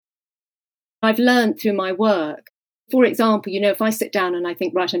I've learned through my work. For example, if I sit down and I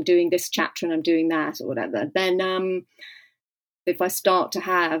think, right, I'm doing this chapter and I'm doing that or whatever, then if I start to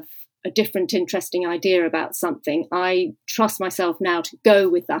have a different interesting idea about something, I trust myself now to go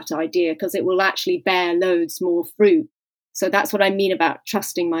with that idea because it will actually bear loads more fruit. So that's what I mean about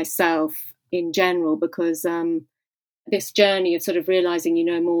trusting myself in general, because this journey of sort of realizing you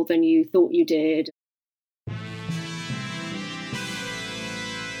know more than you thought you did.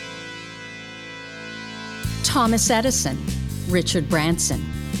 Thomas Edison, Richard Branson,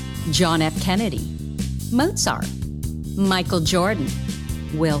 John F. Kennedy, Mozart, Michael Jordan,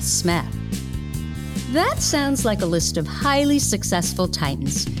 Will Smith. That sounds like a list of highly successful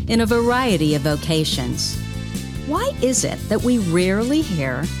titans in a variety of vocations. Why is it that we rarely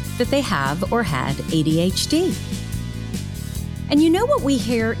hear that they have or had ADHD? And you know what we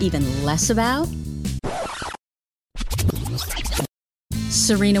hear even less about?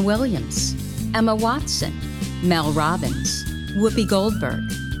 Serena Williams, Emma Watson, Mel Robbins, Whoopi Goldberg,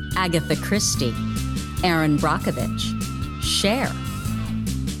 Agatha Christie, Erin Brockovich, Cher.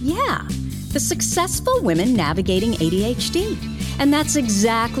 Yeah, the successful women navigating ADHD. And that's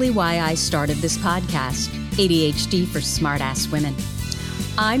exactly why I started this podcast, ADHD for Smartass Women.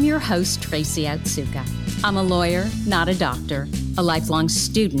 I'm your host, Tracy Otsuka. I'm a lawyer, not a doctor, a lifelong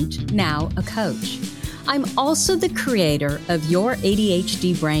student, now a coach. I'm also the creator of Your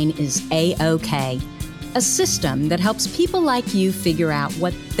ADHD Brain is A-OK, a system that helps people like you figure out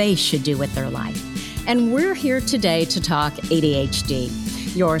what they should do with their life. And we're here today to talk ADHD,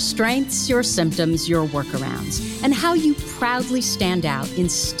 your strengths, your symptoms, your workarounds, and how you proudly stand out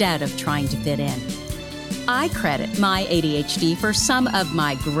instead of trying to fit in. I credit my ADHD for some of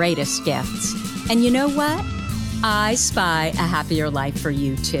my greatest gifts. And you know what? I spy a happier life for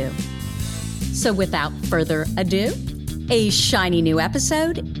you too. So without further ado, a shiny new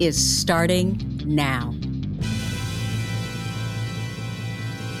episode is starting now.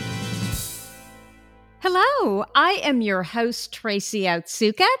 Hello, I am your host, Tracy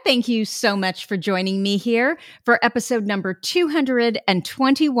Otsuka. Thank you so much for joining me here for episode number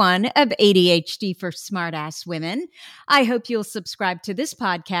 221 of ADHD for Smartass Women. I hope you'll subscribe to this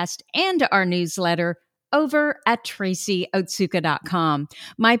podcast and our newsletter over at tracyotsuka.com.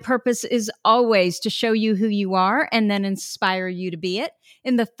 My purpose is always to show you who you are and then inspire you to be it.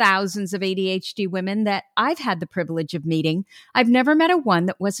 In the thousands of ADHD women that I've had the privilege of meeting, I've never met a one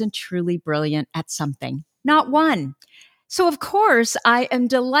that wasn't truly brilliant at something. Not one. So, of course, I am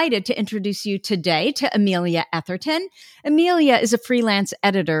delighted to introduce you today to Amelia Etherton. Amelia is a freelance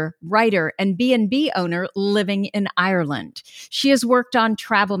editor, writer, and B&B owner living in Ireland. She has worked on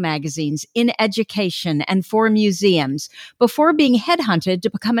travel magazines, in education, and for museums before being headhunted to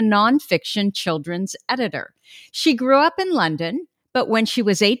become a nonfiction children's editor. She grew up in London, but when she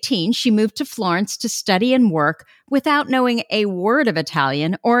was 18, she moved to Florence to study and work without knowing a word of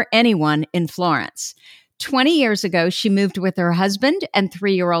Italian or anyone in Florence. 20 years ago, she moved with her husband and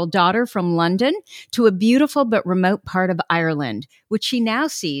 3-year-old daughter from London to a beautiful but remote part of Ireland, which she now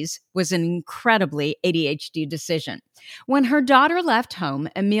sees was an incredibly ADHD decision. When her daughter left home,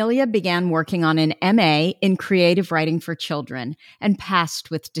 Amelia began working on an MA in creative writing for children and passed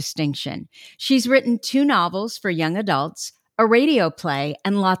with distinction. She's written 2 novels for young adults, a radio play,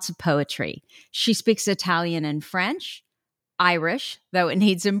 and lots of poetry. She speaks Italian and French, Irish, though it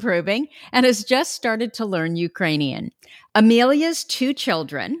needs improving, and has just started to learn Ukrainian. Amelia's 2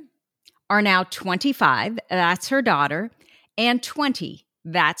 children are now 25, that's her daughter, and 20,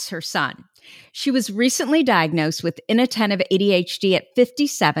 that's her son. She was recently diagnosed with inattentive ADHD at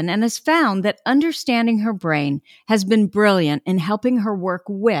 57 and has found that understanding her brain has been brilliant in helping her work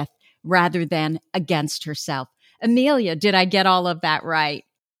with rather than against herself. Amelia, did I get all of that right?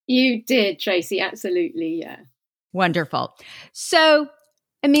 You did, Tracy. Absolutely, yeah. Wonderful. So,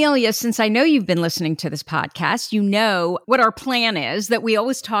 Amelia, since I know you've been listening to this podcast, you know what our plan is, that we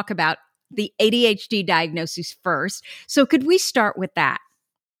always talk about the ADHD diagnosis first. So could we start with that?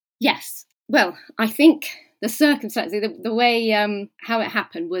 Yes. Well, I think the circumstances, the way how it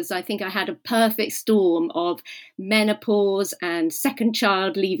happened was, I think I had a perfect storm of menopause and second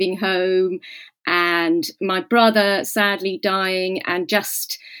child leaving home and my brother sadly dying and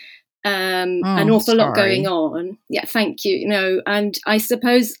just an awful lot going on. Yeah, thank you. And I think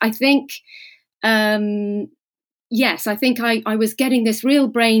I was getting this real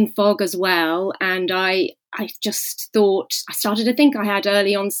brain fog as well. And I started to think I had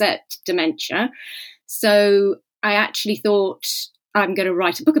early onset dementia. So I actually thought, I'm going to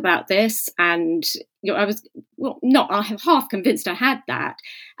write a book about this. And, I was, well, not, I have half convinced I had that.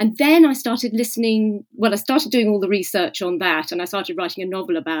 And then I started listening. Well, I started doing all the research on that, and I started writing a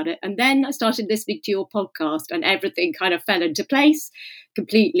novel about it. And then I started listening to your podcast, and everything kind of fell into place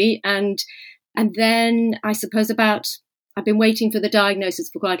completely. And then I suppose I've been waiting for the diagnosis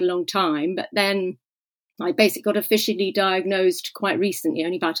for quite a long time, but then I basically got officially diagnosed quite recently,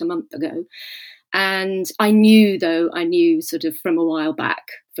 only about a month ago. And I knew sort of from a while back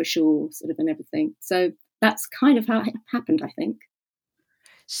for sure, sort of, and everything. So that's kind of how it happened, I think.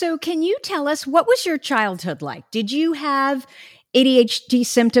 So can you tell us, what was your childhood like? Did you have ADHD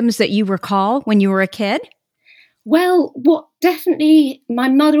symptoms that you recall when you were a kid? Well, definitely, my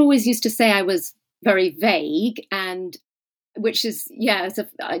mother always used to say I was very vague, and which is,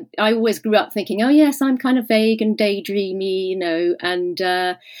 I always grew up thinking, oh yes, I'm kind of vague and daydreamy,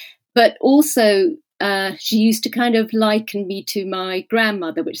 and but also she used to kind of liken me to my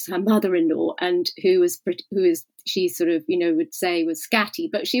grandmother, which is her mother-in-law, and who is she sort of, would say was scatty,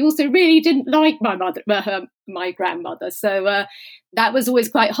 but she also really didn't like my grandmother. So that was always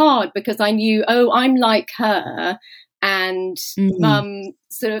quite hard, because I knew, I'm like her, and mum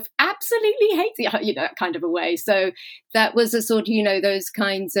sort of absolutely hates it, that kind of a way. So that was a sort of, those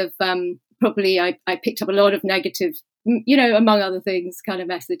kinds of, probably I picked up a lot of negative, among other things, kind of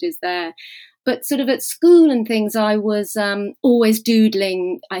messages there. But sort of at school and things, I was always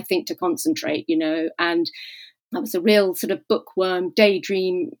doodling, I think, to concentrate, and I was a real sort of bookworm,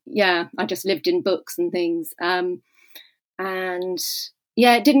 daydream. Yeah, I just lived in books and things. And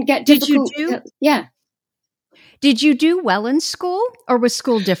yeah, it didn't get difficult. Yeah. Did you do well in school, or was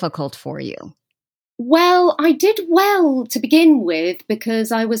school difficult for you? Well, I did well to begin with,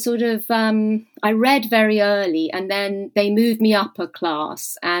 because I was sort of, I read very early, and then they moved me up a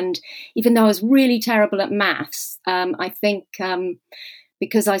class. And even though I was really terrible at maths, I think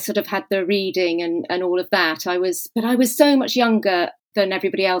because I sort of had the reading and all of that, I was so much younger than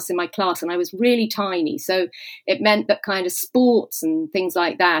everybody else in my class, and I was really tiny. So it meant that kind of sports and things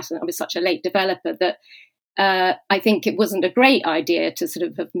like that, and I was such a late developer that I think it wasn't a great idea to sort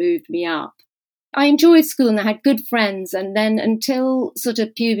of have moved me up. I enjoyed school and I had good friends, and then until sort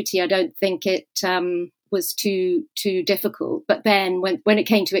of puberty, I don't think it was too difficult. But then when it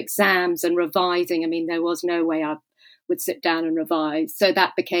came to exams and revising, I mean, there was no way I would sit down and revise. So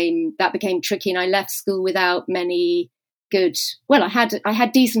that became tricky, and I left school without many good. Well, I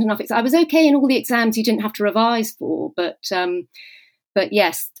had decent enough. I was okay in all the exams you didn't have to revise for, but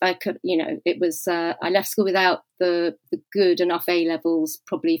yes, I could, it was, I left school without the good enough A-levels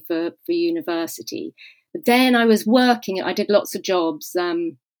probably for university. But then I was working, I did lots of jobs,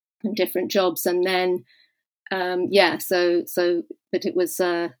 and different jobs. And then, but it was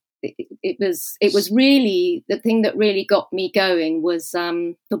really, the thing that really got me going was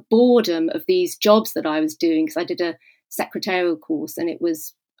the boredom of these jobs that I was doing, because I did a secretarial course, and it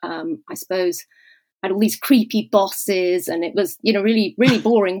was, I suppose, had all these creepy bosses, and it was, really, really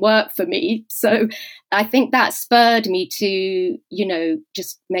boring work for me. So I think that spurred me to,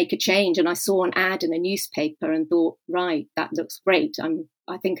 just make a change. And I saw an ad in a newspaper and thought, right, that looks great.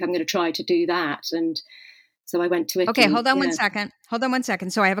 I think I'm going to try to do that. And so I went to it. Okay, hold on 1 second.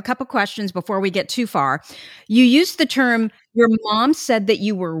 So I have a couple questions before we get too far. You used the term, your mom said that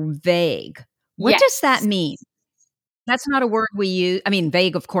you were vague. What does that mean? That's not a word we use. I mean,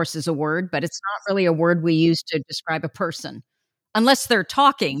 vague, of course, is a word, but it's not really a word we use to describe a person, unless they're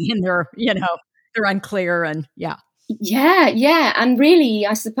talking and they're unclear and yeah. Yeah. And really,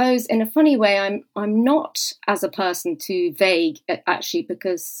 I suppose in a funny way, I'm not as a person too vague, actually,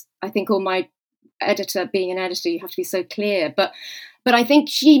 because I think being an editor, you have to be so clear. But I think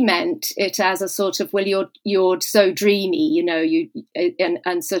she meant it as a sort of, well, you're so dreamy,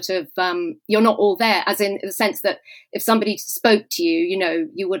 and sort of, you're not all there, as in the sense that if somebody spoke to you,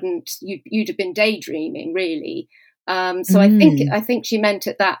 you'd have been daydreaming, really. So I think she meant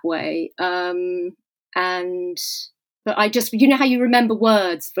it that way. But I just, how you remember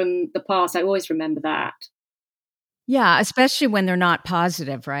words from the past, I always remember that. Yeah, especially when they're not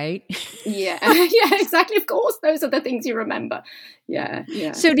positive, right? Yeah, yeah, exactly. Of course, those are the things you remember. Yeah.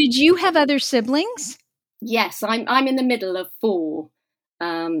 So did you have other siblings? Yes, I'm in the middle of 4.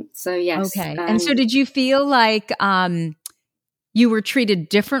 So yes. Okay. And so did you feel like you were treated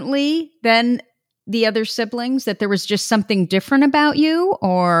differently than the other siblings, that there was just something different about you,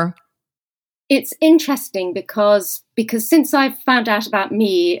 or? It's interesting because since I've found out about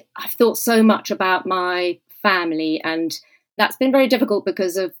me, I've thought so much about my family, and that's been very difficult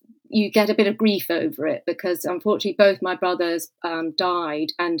because you get a bit of grief over it, because unfortunately both my brothers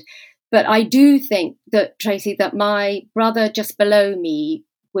died. But I do think that, Tracy, that my brother just below me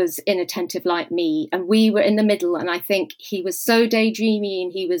was inattentive like me, and we were in the middle. And I think he was so daydreamy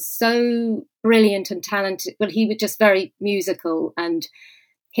and he was so brilliant and talented. Well, he was just very musical, and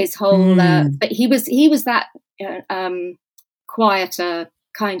his whole but he was that quieter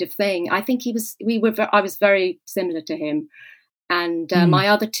kind of thing. I think I was very similar to him. And my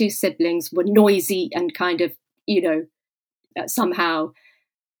other two siblings were noisy and kind of, somehow,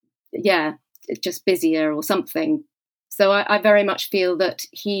 just busier or something. So I very much feel that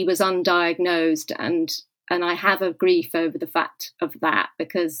he was undiagnosed, and I have a grief over the fact of that,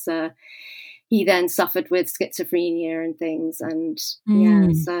 because he then suffered with schizophrenia and things, and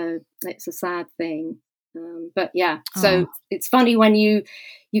so it's a sad thing. So it's funny when you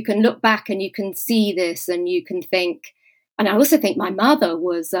can look back and you can see this, and you can think. And I also think my mother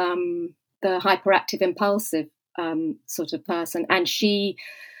was the hyperactive, impulsive sort of person, and she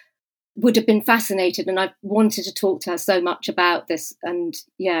would have been fascinated, and I wanted to talk to her so much about this, and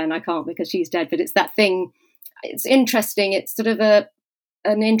I can't because she's dead. But it's that thing. It's interesting. It's sort of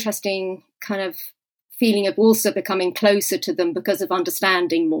an interesting kind of feeling of also becoming closer to them because of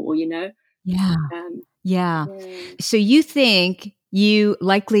understanding more. Yeah. So you think you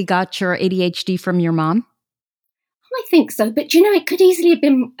likely got your ADHD from your mom? I think so, but it could easily have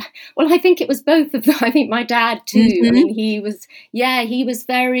been. Well, I think it was both of them. I think my dad too. Mm-hmm. I mean,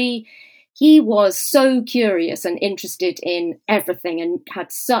 he was so curious and interested in everything, and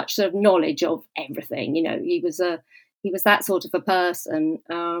had such sort of knowledge of everything. He was that sort of a person.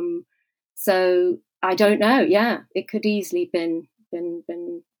 So I don't know. Yeah, it could easily been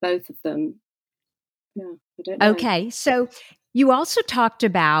both of them. Yeah, I don't know. Okay, so you also talked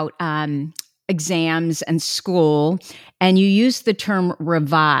about exams and school, and you used the term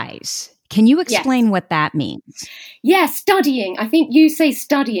revise. Can you explain what that means? Yeah, studying. I think you say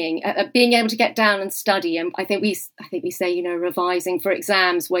studying, being able to get down and study. And I think we say, revising for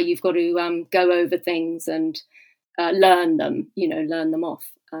exams, where you've got to go over things and learn them off.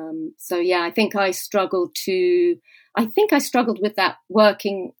 I think I struggled with that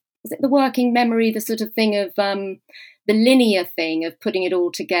working. Was it the working memory, the sort of thing of the linear thing of putting it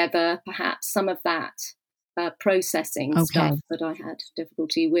all together, perhaps some of that processing stuff that I had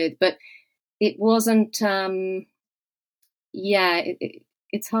difficulty with. But it wasn't,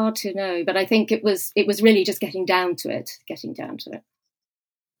 it's hard to know. But I think it was really just getting down to it.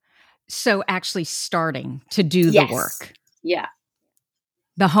 So actually starting to do the work. Yeah.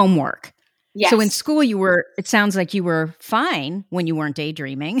 The homework. Yes. So in school it sounds like you were fine when you weren't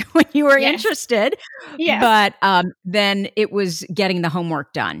daydreaming, when you were interested. Yeah. But then it was getting the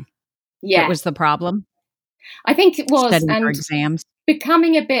homework done. Yeah. That was the problem. I think it was. Studying for exams.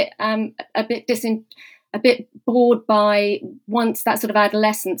 Becoming a bit bored by, once that sort of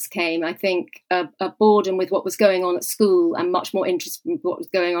adolescence came, I think a boredom with what was going on at school, and much more interest in what was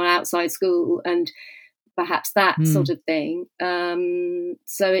going on outside school, and perhaps that sort of thing.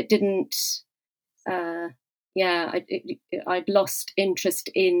 So it didn't. I'd lost interest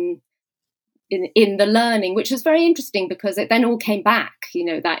in the learning, which was very interesting, because it then all came back.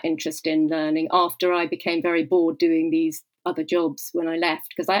 That interest in learning after I became very bored doing these other jobs when I left,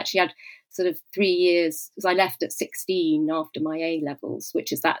 because I actually had sort of 3 years, because I left at 16 after my A levels,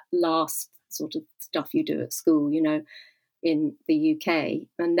 which is that last sort of stuff you do at school, in the UK,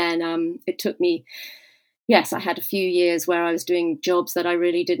 and then it took me. Yes, I had a few years where I was doing jobs that I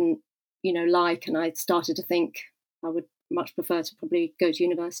really didn't, like, and I started to think I would much prefer to probably go to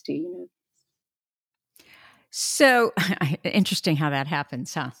university, So interesting how that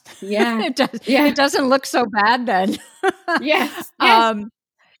happens, huh? Yeah. It doesn't look so bad then. Yes.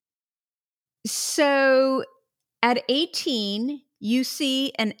 So at 18, you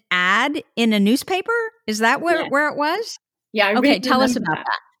see an ad in a newspaper? Is that where it was? Yeah. Okay, tell us about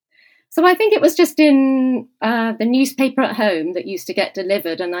that. So I think it was just in the newspaper at home that used to get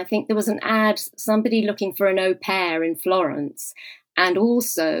delivered. And I think there was an ad, somebody looking for an au pair in Florence, and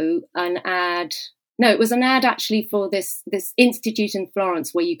also an ad. No, it was an ad actually for this institute in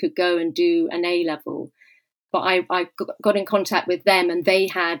Florence where you could go and do an A-level. But I got in contact with them, and they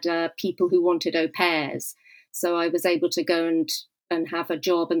had people who wanted au pairs. So I was able to go and have a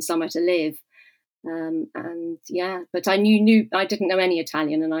job and somewhere to live. But I I didn't know any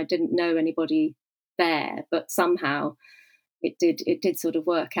Italian, and I didn't know anybody there, but somehow it did sort of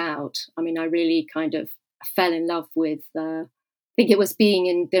work out. I mean, I really kind of fell in love with, I think it was being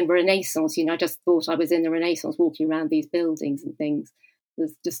in the Renaissance, I just thought I was in the Renaissance, walking around these buildings and things. It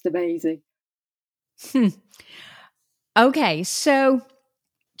was just amazing. Okay, so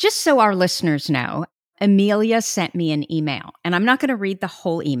just so our listeners know, Amelia sent me an email, and I'm not going to read the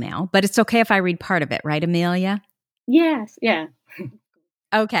whole email, but it's okay if I read part of it, right, Amelia? Yes, yeah.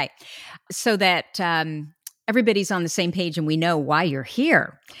 Okay. So that everybody's on the same page and we know why you're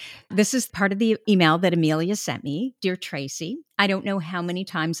here. This is part of the email that Amelia sent me. Dear Tracy, I don't know how many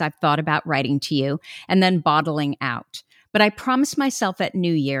times I've thought about writing to you and then bottling out. But I promised myself at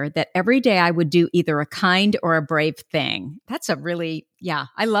New Year that every day I would do either a kind or a brave thing. That's a really,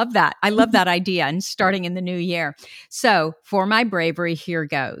 I love that. I love that idea, and starting in the new year. So for my bravery, here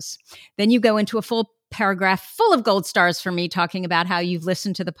goes. Then you go into a full paragraph full of gold stars for me, talking about how you've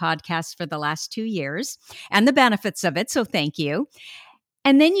listened to the podcast for the last 2 years and the benefits of it. So thank you.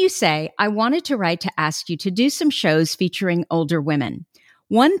 And then you say, I wanted to write to ask you to do some shows featuring older women.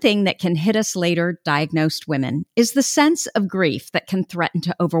 One thing that can hit us later diagnosed women is the sense of grief that can threaten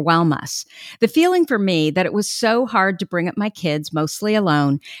to overwhelm us. The feeling for me that it was so hard to bring up my kids mostly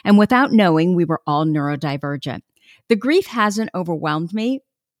alone and without knowing we were all neurodivergent. The grief hasn't overwhelmed me,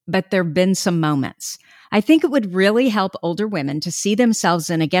 but there have been some moments. I think it would really help older women to see themselves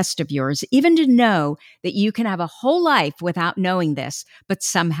in a guest of yours, even to know that you can have a whole life without knowing this, but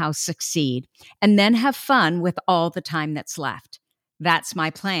somehow succeed, and then have fun with all the time that's left. That's my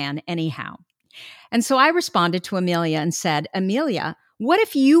plan anyhow. And so I responded to Amelia and said, Amelia, what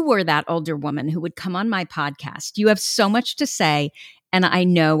if you were that older woman who would come on my podcast? You have so much to say, and I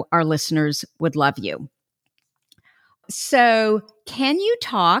know our listeners would love you. So can you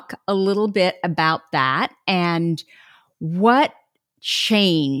talk a little bit about that and what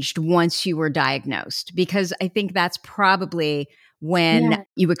changed once you were diagnosed? Because I think that's probably when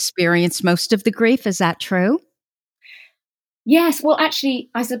you experienced most of the grief. Is that true? Yes. Well,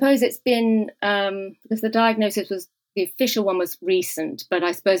 actually, I suppose it's been, because the official one was recent, but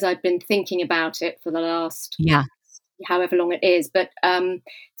I suppose I've been thinking about it for the last, however long it is. But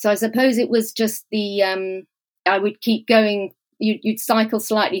so I suppose it was just I would keep going. You'd cycle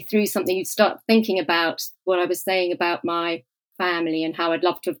slightly through something. You'd start thinking about what I was saying about my family and how I'd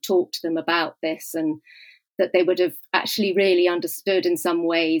love to have talked to them about this, and that they would have actually really understood in some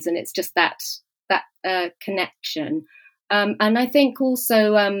ways. And it's just that connection. And I think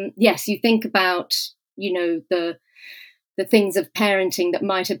also, yes, you think about, the things of parenting that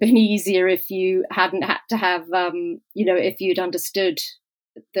might have been easier if you hadn't had to have, if you'd understood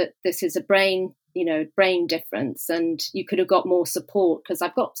that this is a brain difference, and you could have got more support, because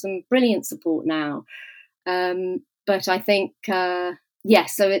I've got some brilliant support now. But I think, so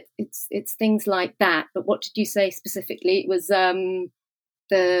it's things like that. But what did you say specifically? It was I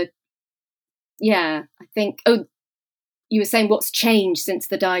think, you were saying what's changed since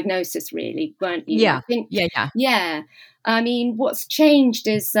the diagnosis, really, weren't you? Yeah. I think, yeah. I mean, what's changed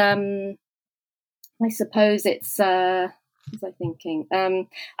is, I suppose it's, what was I thinking?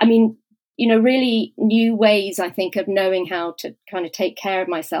 I mean, really new ways, I think, of knowing how to kind of take care of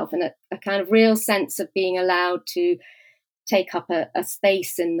myself, and a kind of real sense of being allowed to take up a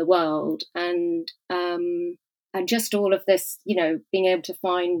space in the world, and just all of this, being able to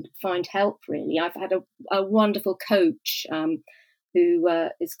find help, really. I've had a wonderful coach who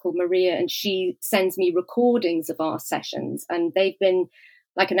is called Maria, and she sends me recordings of our sessions, and they've been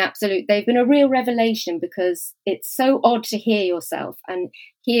they've been a real revelation, because it's so odd to hear yourself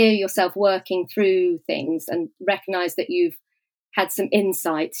working through things and recognize that you've had some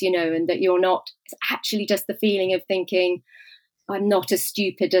insights, and that you're not, it's actually just the feeling of thinking, I'm not as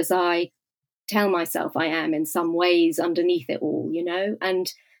stupid as I tell myself I am in some ways underneath it all,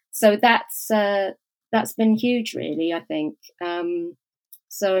 and so that's been huge, really, I think.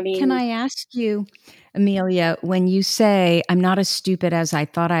 So, I mean, can I ask you, Amelia, when you say I'm not as stupid as I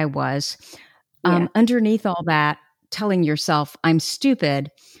thought I was, underneath all that, telling yourself I'm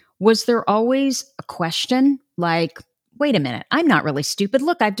stupid, was there always a question like, wait a minute, I'm not really stupid.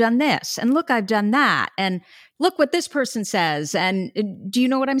 Look, I've done this, and look, I've done that, and look what this person says. And do you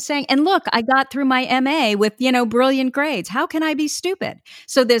know what I'm saying? And look, I got through my MA with, brilliant grades. How can I be stupid?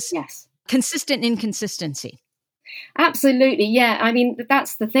 So this consistent inconsistency. Absolutely. Yeah. I mean,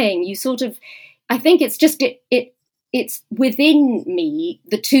 that's the thing. You sort of, I think it's just, it's within me,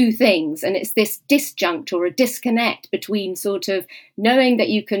 the two things. And it's this disjunct or a disconnect between sort of knowing that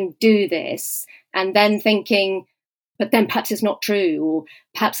you can do this and then thinking, but then perhaps it's not true, or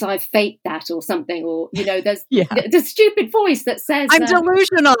perhaps I've faked that or something, or, there's the stupid voice that says, I'm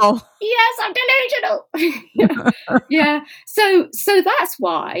delusional. Yes, I'm delusional. Yeah. So that's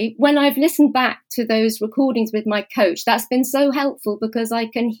why when I've listened back to those recordings with my coach, that's been so helpful, because I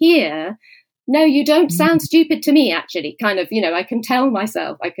can hear, no, you don't sound stupid to me, actually, kind of, I can tell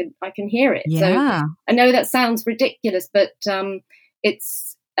myself, I can hear it. Yeah. So I know that sounds ridiculous, but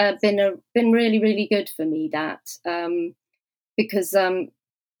it's been really, really good for me, that because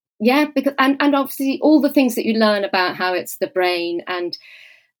Yeah, because and obviously all the things that you learn about how it's the brain and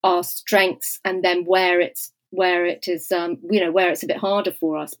our strengths, and then where it is, where it's a bit harder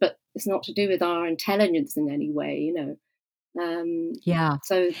for us, but it's not to do with our intelligence in any way, Yeah.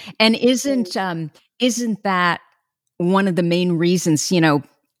 So, And isn't that one of the main reasons,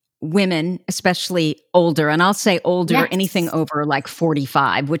 women, especially older, and I'll say older, anything yes, over like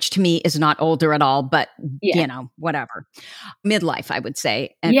 45, which to me is not older at all, but yeah, whatever. Midlife, I would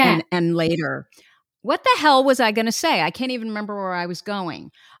say, and yeah. and later. What the hell was I going to say? I can't even remember where I was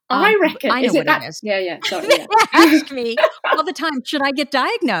going. I reckon, I know is it what it that? is. Yeah, yeah. Sorry, They yeah, ask me all the time, should I get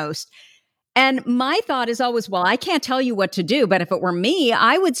diagnosed? And my thought is always, well, I can't tell you what to do, but if it were me,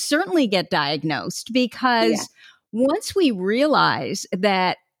 I would certainly get diagnosed, yeah, because once we realize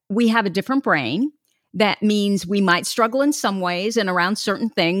that we have a different brain, that means we might struggle in some ways and around certain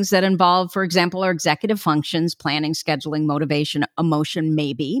things that involve, for example, our executive functions, planning, scheduling, motivation, emotion,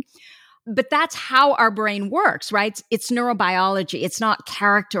 maybe. But that's how our brain works, right? It's neurobiology. It's not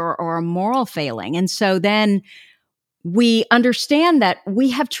character or a moral failing. And so then we understand that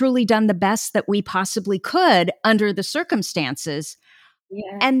we have truly done the best that we possibly could under the circumstances.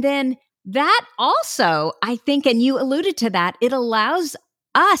 yeah, And then that also, I think, and you alluded to that, it allows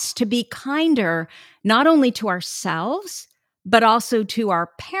us to be kinder, not only to ourselves, but also to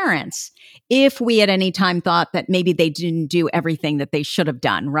our parents, if we at any time thought that maybe they didn't do everything that they should have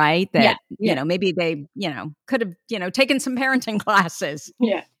done, right? yeah, That, yeah, maybe they, could have, taken some parenting classes.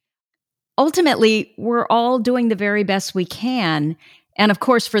 yeah, Ultimately, we're all doing the very best we can. And of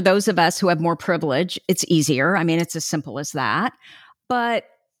course, for those of us who have more privilege, it's easier. I mean, it's as simple as that. But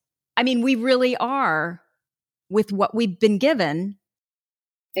I mean, we really are, with what we've been given.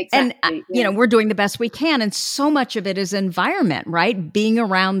 And, exactly. Yeah, we're doing the best we can. And so much of it is environment, right? Being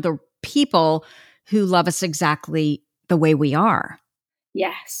around the people who love us exactly the way we are.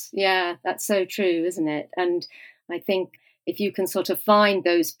 yes, yeah. That's so true, isn't it? And I think if you can sort of find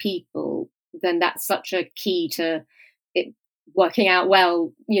those people, then that's such a key to it working out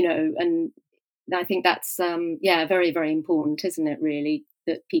well, and I think that's very, very important, isn't it, really,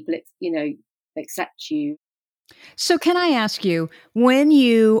 that people accept you. So, can I ask you, when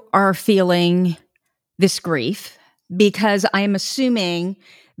you are feeling this grief, because I am assuming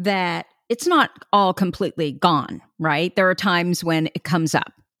that it's not all completely gone, right? There are times when it comes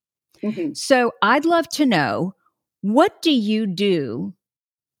up. Hmm. So, I'd love to know, what do you do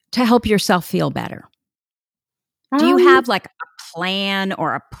to help yourself feel better? Do you Um, have like a plan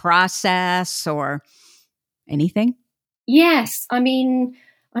or a process or anything? yes, I mean,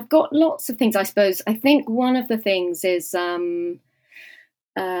 I've got lots of things, I suppose. I think one of the things is uh,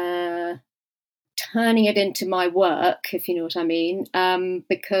 turning it into my work, if you know what I mean,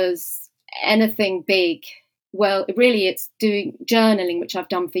 because anything big, well, really it's doing journaling, which I've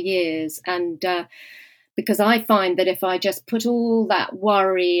done for years. And because I find that if I just put all that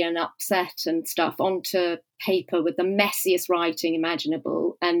worry and upset and stuff onto paper with the messiest writing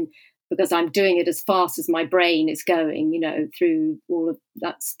imaginable, and because I'm doing it as fast as my brain is going, through all of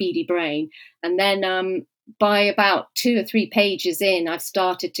that speedy brain. And then by about 2 or 3 pages in, I've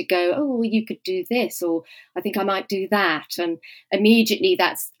started to go, oh, well, you could do this, or I think I might do that. And immediately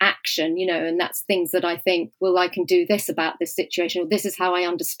that's action, and that's things that I think, well, I can do this about this situation, or this is how I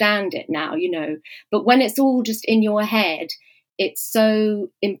understand it now, But when it's all just in your head, it's so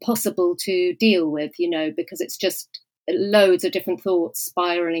impossible to deal with, because it's just loads of different thoughts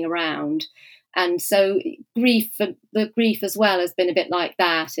spiraling around. And so the grief as well has been a bit like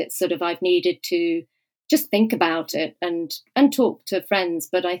that. It's sort of, I've needed to just think about it and talk to friends,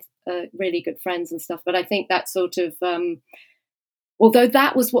 but really good friends and stuff. But I think that sort of, although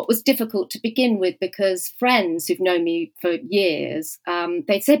that was what was difficult to begin with, because friends who've known me for years,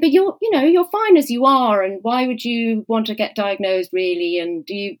 they'd say, but you're fine as you are, and why would you want to get diagnosed, really? And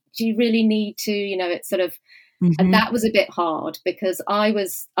do you really need to? It's sort of, and that was a bit hard, because I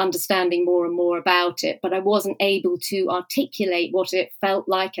was understanding more and more about it, but I wasn't able to articulate what it felt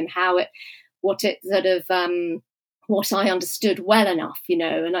like and what it sort of, what I understood well enough,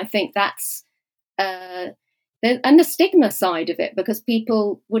 and I think that's, and the stigma side of it, because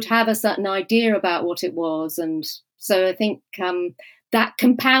people would have a certain idea about what it was. And so I think that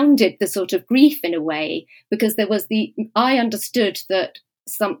compounded the sort of grief in a way, because I understood that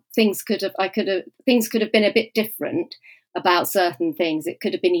things could have been a bit different about certain things. It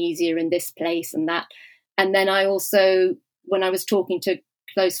could have been easier in this place and that. And then I also, when I was talking to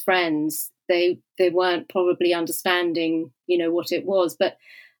close friends, they weren't probably understanding, what it was. But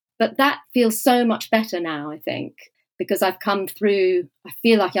that feels so much better now, I think, because I've come through, I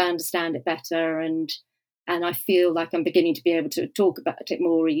feel like I understand it better. And And I feel like I'm beginning to be able to talk about it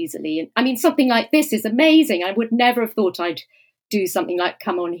more easily. And I mean, something like this is amazing. I would never have thought I'd do something like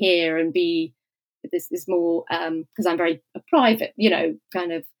come on here and be, this is more, because I'm very a private,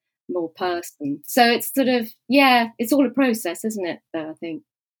 kind of more person. So it's sort of, it's all a process, isn't it, I think.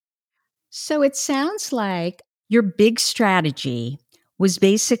 So it sounds like your big strategy was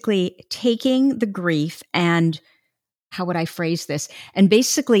basically taking the grief and, how would I phrase this? And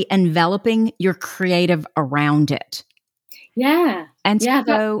basically enveloping your creative around it. Yeah. And so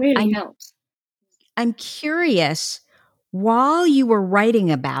that really helps. I'm curious, while you were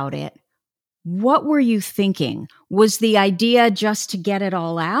writing about it, what were you thinking? Was the idea just to get it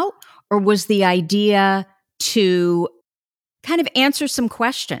all out? Or was the idea to kind of answer some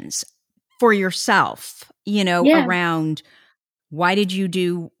questions for yourself, around why did you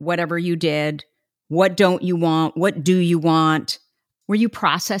do whatever you did? What don't you want? What do you want? Were you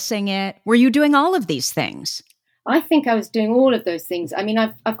processing it? Were you doing all of these things? I think I was doing all of those things. I mean,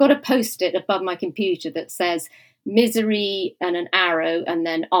 I've got a Post-it above my computer that says misery and an arrow and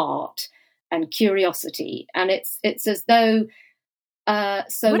then art and curiosity. And it's as though...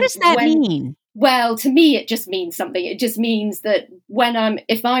 so what does that mean? Well, to me, it just means something. It just means that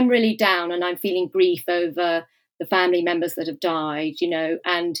if I'm really down and I'm feeling grief over the family members that have died,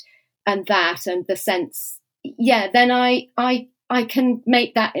 and the sense, then I can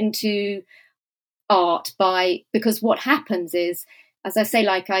make that into art because what happens is, as I say,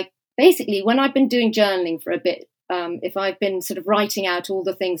 like I basically, when I've been doing journaling for a bit, if I've been sort of writing out all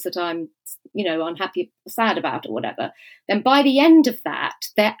the things that I'm, unhappy, sad about or whatever, then by the end of that,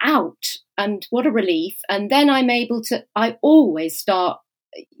 they're out, and what a relief. And then I always start,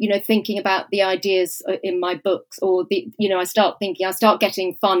 thinking about the ideas in my books, or I start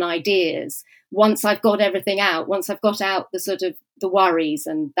getting fun ideas once I've got everything out, once I've got out the sort of the worries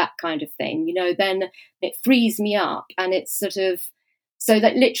and that kind of thing, then it frees me up. And it's sort of, so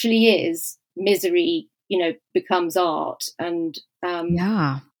that literally is misery, becomes art. And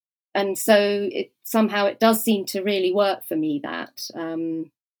and so somehow it does seem to really work for me, that. And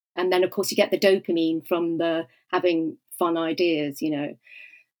then, of course, you get the dopamine from the having fun ideas,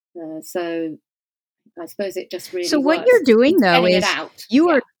 so I suppose it just really. So what works. You're doing, though, is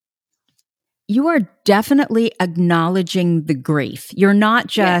you are definitely acknowledging the grief. You're not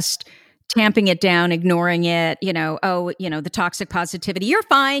just tamping it down, ignoring it, the toxic positivity. You're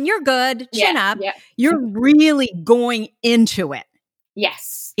fine. You're good. Chin up. Yeah. You're really going into it.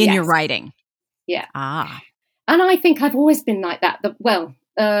 Yes. In your writing. Yeah. Ah. And I think I've always been like that.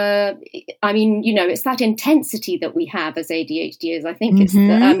 I mean, it's that intensity that we have as ADHDers. I think it's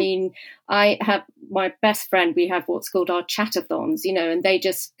I have my best friend, we have what's called our chat-a-thons, and they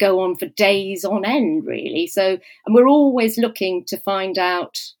just go on for days on end, really. So, and we're always looking to find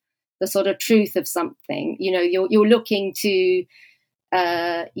out the sort of truth of something. You're looking to,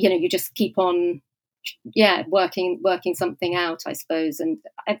 you just keep on, working something out, I suppose. And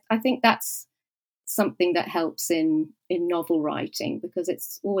I think that's something that helps in novel writing, because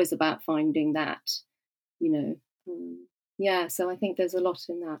it's always about finding that, so I think there's a lot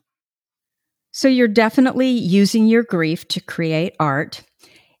in that. So you're definitely using your grief to create art.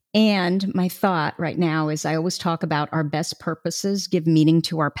 And my thought right now is, I always talk about our best purposes give meaning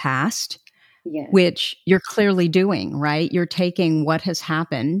to our past, which you're clearly doing, right? You're taking what has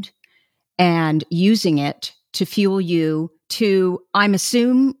happened and using it to fuel you to, I'm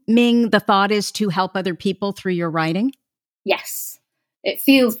assuming the thought is to help other people through your writing? Yes. It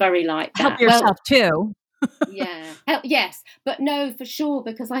feels very like that. Help yourself too. Yes. But no, for sure,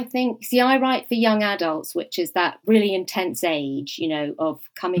 because I think, I write for young adults, which is that really intense age, of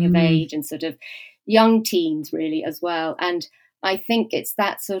coming of age, and sort of young teens really as well. And I think it's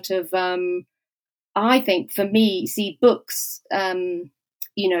that sort of, I think for me, books,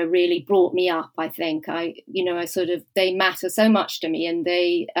 really brought me up. I think they matter so much to me, and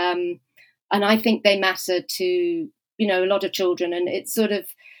they, and I think they matter to, a lot of children, and it's sort of,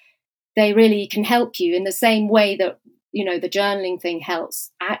 they really can help you in the same way that, the journaling thing helps,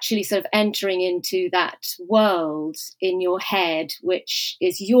 actually sort of entering into that world in your head, which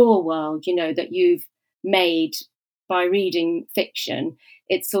is your world, that you've made by reading fiction.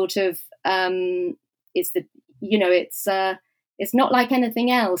 It's sort of, it's the, it's not like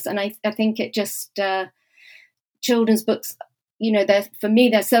anything else. And I think it just, children's books, for me,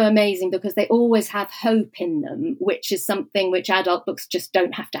 they're so amazing because they always have hope in them, which is something which adult books just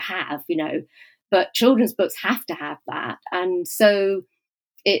don't have to have, but children's books have to have that. And so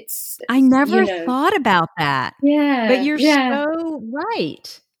I never thought about that. Yeah. But you're so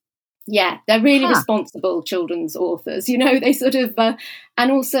right. Yeah, they're really responsible children's authors. They sort of,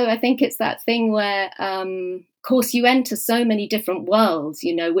 and also I think it's that thing where, of course, you enter so many different worlds,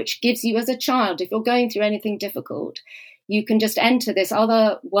 which gives you as a child, if you're going through anything difficult, you can just enter this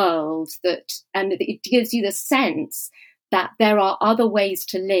other world and it gives you the sense that there are other ways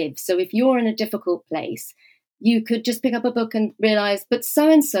to live. So if you're in a difficult place, you could just pick up a book and realize, but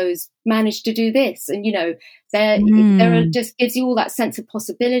so-and-so's managed to do this. And, just gives you all that sense of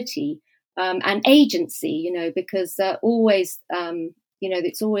possibility and agency, because they're always,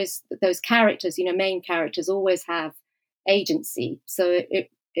 it's always those characters, main characters always have agency. So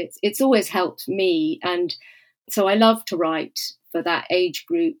it's always helped me. And so I love to write for that age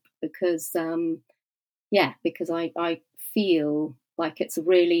group because I feel like it's a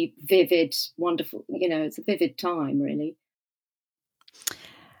really vivid, wonderful, it's a vivid time, really.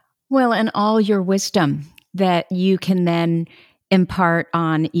 Well, and all your wisdom that you can then impart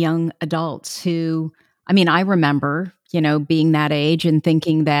on young adults who, I remember, being that age and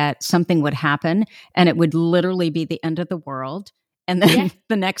thinking that something would happen and it would literally be the end of the world. And then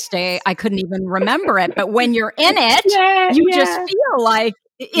the next day I couldn't even remember it. But when you're in it, you just feel like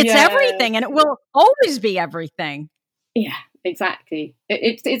it's everything and it will always be everything. Yeah, exactly.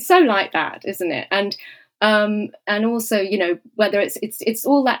 It's so like that, isn't it? And also, whether it's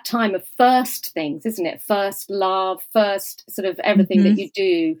all that time of first things, isn't it? First love, first sort of everything that you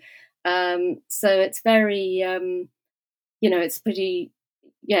do. So it's very, it's pretty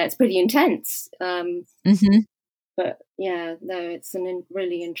intense. But it's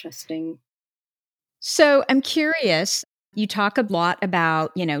really interesting. So I'm curious, you talk a lot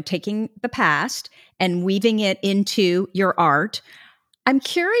about, taking the past and weaving it into your art. I'm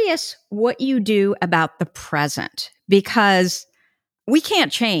curious what you do about the present, because we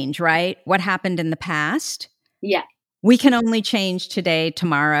can't change, right? What happened in the past. Yeah. We can only change today,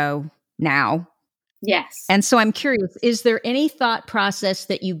 tomorrow, now. Yes. And so I'm curious, is there any thought process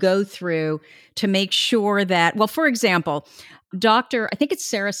that you go through to make sure that, well, for example, I think it's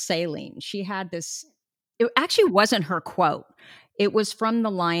Sarah Saline, she had this, it actually wasn't her quote. It was from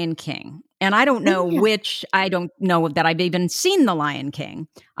The Lion King. And I don't know I don't know that I've even seen The Lion King.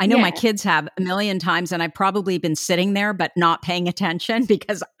 I know my kids have a million times, and I've probably been sitting there but not paying attention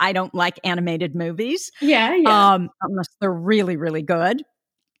because I don't like animated movies. Unless they're really, really good.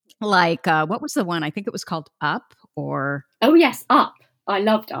 Like, what was the one? I think it was called Up or... Oh, yes, Up. I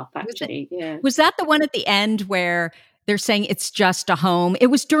loved Up, actually. Was that the one at the end where they're saying it's just a home? It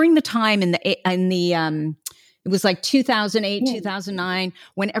was during the time in the it was like 2008, 2009,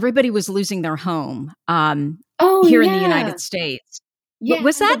 when everybody was losing their home here in the United States. Yeah.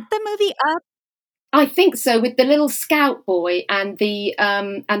 Was that the movie Up? I think so, with the little scout boy and the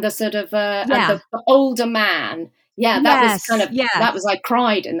sort of and the older man. Yeah, that was kind of that was I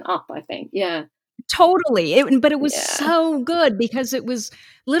cried in Up, I think. Yeah. Totally. But it was so good because it was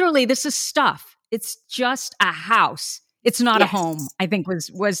literally, this is stuff. It's just a house. It's not a home, I think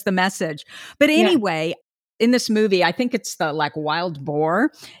was the message. But anyway, in this movie, I think it's the wild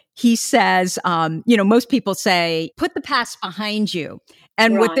boar. He says, most people say, put the past behind you.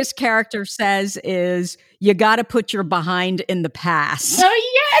 And what this character says is, you got to put your behind in the past.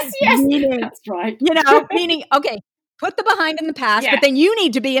 Oh, yes, meaning, that's right. Meaning, okay, put the behind in the past, but then you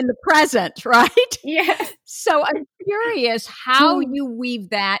need to be in the present, right? Yes. So I'm curious how you weave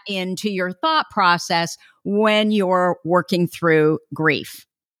that into your thought process when you're working through grief.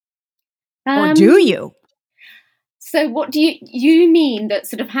 Or do you? So what do you mean that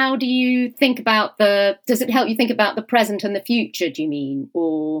sort of, how do you think about does it help you think about the present and the future, do you mean?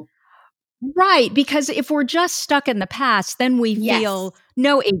 Or... Right, because if we're just stuck in the past, then we feel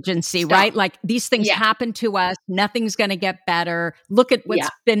no agency, right? Like these things happen to us, nothing's going to get better. Look at what's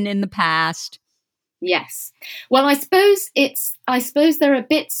been in the past. Yes. Well, I suppose there are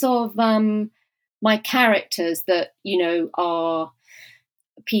bits of my characters that, are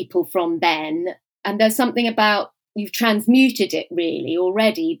people from then, and there's something about, you've transmuted it really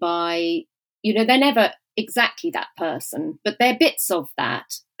already by, they're never exactly that person, but they're bits of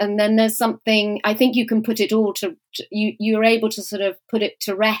that. And then there's something, I think you can put it all you're able to sort of put it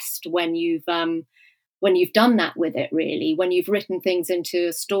to rest when you've done that with it, really, when you've written things into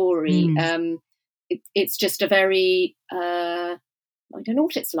a story. It's just a very, I don't know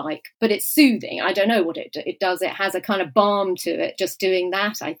what it's like, but it's soothing. I don't know what it does. It has a kind of balm to it, just doing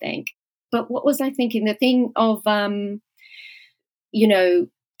that, I think. But what was I thinking? The thing of,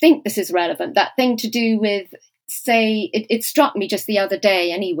 think this is relevant, that thing to do with, say, it struck me just the other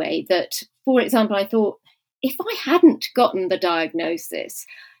day anyway, that, for example, I thought, if I hadn't gotten the diagnosis,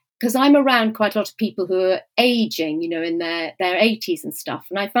 because I'm around quite a lot of people who are aging, in their 80s and stuff.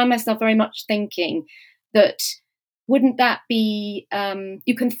 And I find myself very much thinking that wouldn't that be,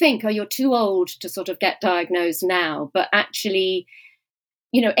 you can think, oh, you're too old to sort of get diagnosed now, but actually,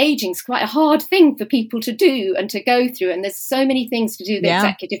 aging's quite a hard thing for people to do and to go through. And there's so many things to do with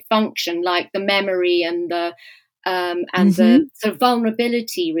executive function, like the memory and the sort of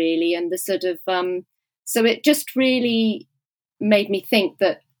vulnerability, really, and the sort of, so it just really made me think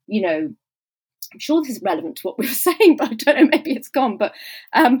that, I'm sure this is relevant to what we were saying, but I don't know, maybe it's gone. But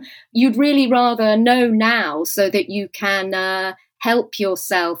you'd really rather know now so that you can help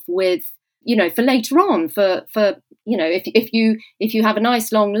yourself with, for later on, for if you have a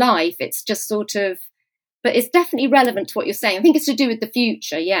nice long life, it's just sort of, but it's definitely relevant to what you're saying. I think it's to do with the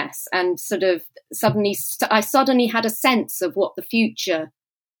future, yes, and sort of I suddenly had a sense of what the future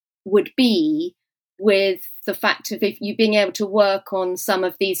would be, with the fact of if you being able to work on some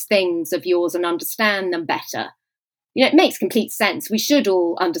of these things of yours and understand them better. It makes complete sense. We should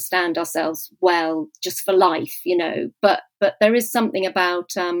all understand ourselves well just for life, but there is something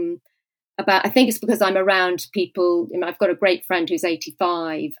about I think it's because I'm around people. I've got a great friend who's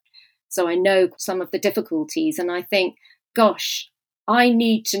 85, so I know some of the difficulties, and I think, gosh, I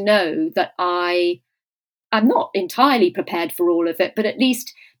need to know that I'm not entirely prepared for all of it, but at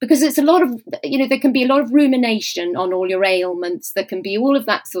least, because it's a lot of, there can be a lot of rumination on all your ailments. There can be all of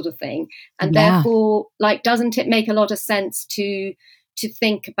that sort of thing. And therefore, doesn't it make a lot of sense to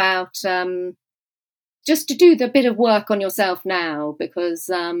think about, just to do the bit of work on yourself now,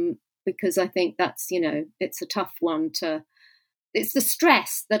 because I think that's, it's a tough one it's the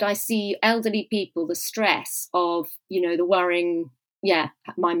stress that I see elderly people, the stress of, the worrying,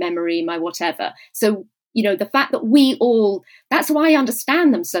 my memory, my whatever. So, the fact that that's why I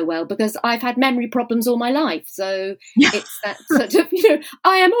understand them so well, because I've had memory problems all my life. So it's that sort of,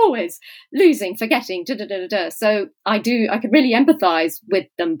 I am always losing, forgetting, So I can really empathize with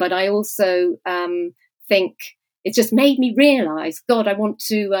them, but I also think it's just made me realize, God, I want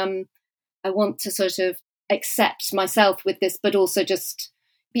to sort of accept myself with this, but also just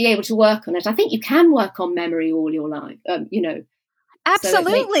be able to work on it. I think you can work on memory all your life,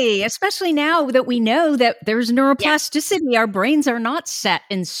 Absolutely. Especially now that we know that there's neuroplasticity. Our brains are not set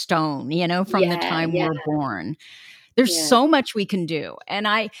in stone, from the time we're born. There's so much we can do. And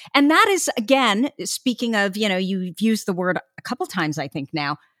that is, again, speaking of, you've used the word a couple times, I think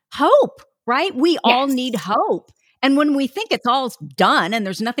now, hope, right? We all need hope. And when we think it's all done and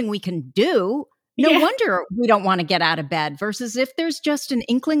there's nothing we can do, no wonder we don't want to get out of bed, versus if there's just an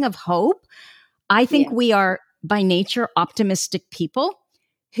inkling of hope. I think we are, by nature, optimistic people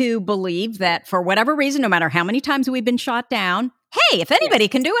who believe that for whatever reason, no matter how many times we've been shot down, hey, if anybody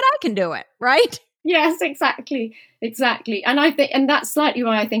can do it, I can do it, right? Yes, exactly. And I think, and that's slightly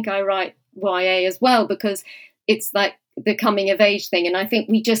why I think I write YA as well, because it's like the coming of age thing. And I think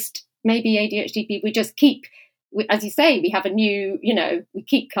we just, maybe ADHD people, we just keep, as you say, we have a new, we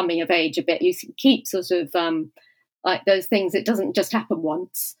keep coming of age a bit. You keep sort of like those things. It doesn't just happen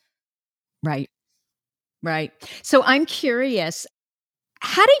once. Right. So I'm curious,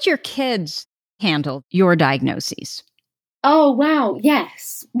 how did your kids handle your diagnoses? Oh, wow.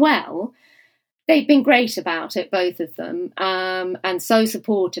 Yes. Well, they've been great about it, both of them, and so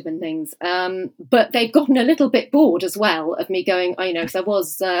supportive and things. But they've gotten a little bit bored as well of me going, because I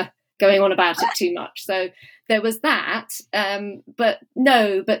was going on about it too much. So there was that. So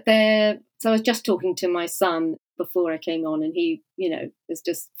I was just talking to my son before I came on, and he, was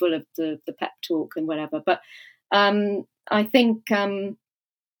just full of the pep talk and whatever. But I think, and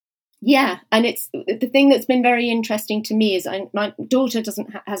it's the thing that's been very interesting to me is my daughter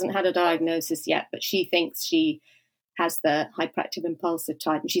hasn't had a diagnosis yet, but she thinks she has the hyperactive impulsive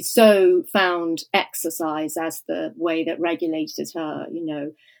type, and she's so found exercise as the way that regulated her,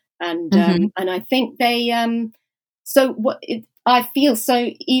 and I think they I feel so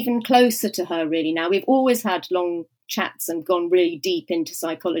even closer to her really now. We've always had long chats and gone really deep into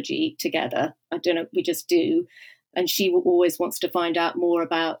psychology together. I don't know, we just do. And she always wants to find out more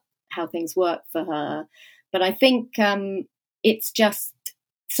about how things work for her. But I think it's just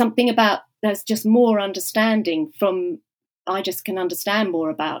something about, there's just more understanding I just can understand more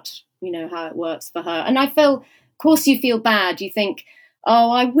about, how it works for her. And I feel, of course you feel bad. You think,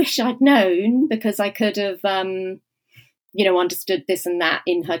 oh, I wish I'd known, because I could have, understood this and that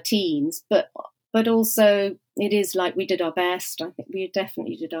in her teens. But also it is like we did our best. I think we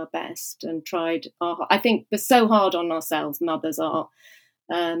definitely did our best and tried. I think we're so hard on ourselves, mothers are.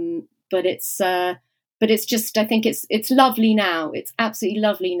 But it's just, I think it's lovely now. It's absolutely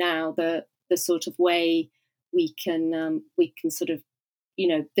lovely now, the sort of way we can sort of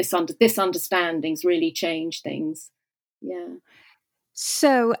this understanding's really changed things. Yeah.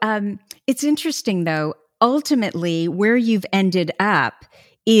 So it's interesting, though. Ultimately, where you've ended up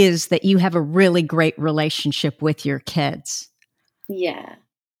is that you have a really great relationship with your kids. Yeah.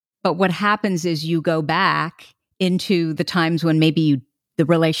 But what happens is you go back into the times when maybe the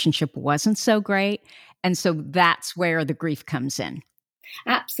relationship wasn't so great. And so that's where the grief comes in.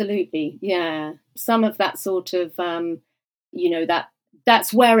 Absolutely. Yeah. Some of that sort of,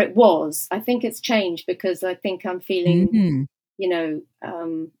 that's where it was. I think it's changed because I think I'm feeling,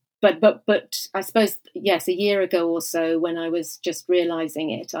 but I suppose, yes, a year ago or so when I was just realizing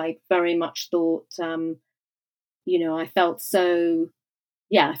it, I very much thought, I felt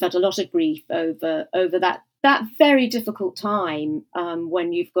I felt a lot of grief over that very difficult time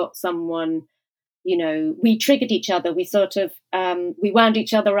when you've got someone, we triggered each other. We sort of, we wound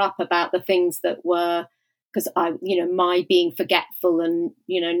each other up about the things that were, because my being forgetful and,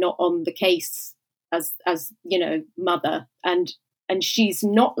 not on the case as mother. And she's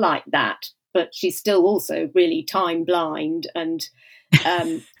not like that, but she's still also really time blind. And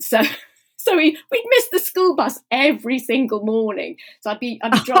so we'd miss the school bus every single morning. So I'd be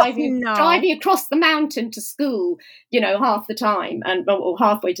driving across the mountain to school, half the time or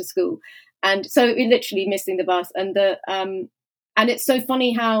halfway to school. And so we're literally missing the bus. And and it's so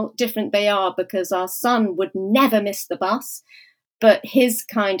funny how different they are, because our son would never miss the bus, but his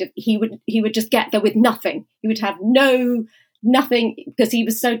he would just get there with nothing. He would have nothing because he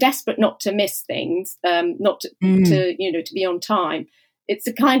was so desperate not to miss things, not to to be on time. It's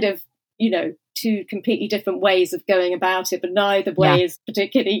a kind of, two completely different ways of going about it, but neither way is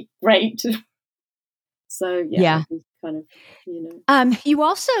particularly great. So kind of, You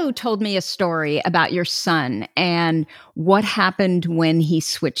also told me a story about your son and what happened when he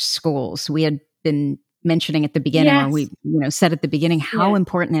switched schools. We had been mentioning at the beginning, or we said at the beginning how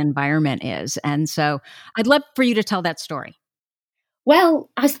important an environment is, and so I'd love for you to tell that story. Well,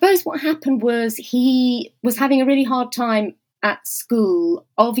 I suppose what happened was he was having a really hard time at school.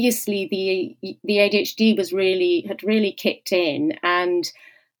 Obviously, the ADHD had really kicked in, and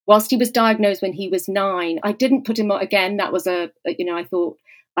whilst he was diagnosed when he was 9, I didn't put him on again. That was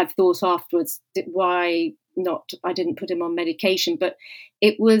I've thought afterwards, why not? I didn't put him on medication, but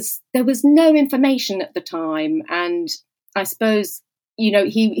there was no information at the time, and I suppose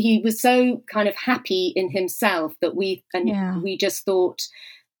he was so kind of happy in himself that we just thought,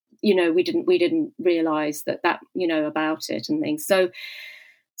 we didn't realize that about it and things.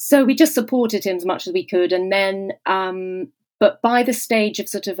 So we just supported him as much as we could. And then, but by the stage of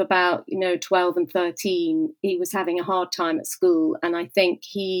sort of about, 12 and 13, he was having a hard time at school. And I think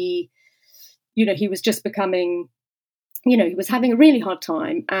he was just becoming, he was having a really hard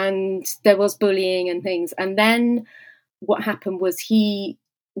time, and there was bullying and things. And then what happened was we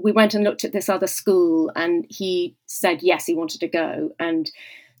went and looked at this other school, and he said, yes, he wanted to go. And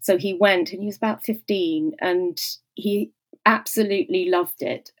so he went, and he was about 15, and he absolutely loved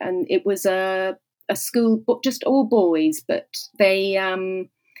it. And it was a school, just all boys, but they,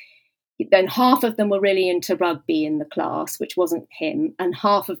 then half of them were really into rugby in the class, which wasn't him, and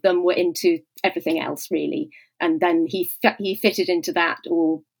half of them were into everything else really. And then he fitted into that,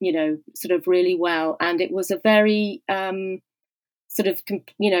 or sort of really well. And it was a very sort of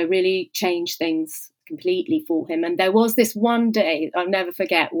really changed things completely for him. And there was this one day I'll never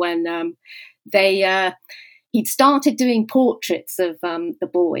forget when he'd started doing portraits of the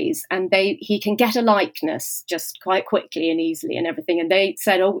boys, and he can get a likeness just quite quickly and easily and everything. And they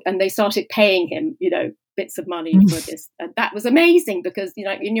said, and they started paying him, bits of money for this. And that was amazing, because,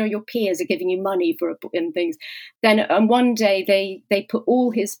 your peers are giving you money and things. Then one day they put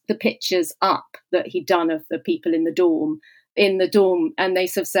all the pictures up that he'd done of the people in the dorm, and they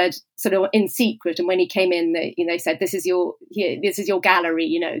sort of said, sort of in secret. And when he came in, they said, this is your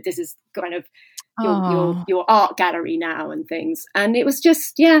gallery, this is kind of your art gallery now and things. And it was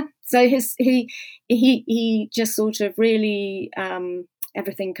just, so he just sort of really,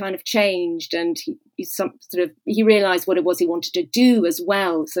 everything kind of changed, and he realized what it was he wanted to do as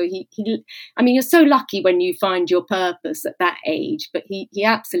well. So you're so lucky when you find your purpose at that age, but he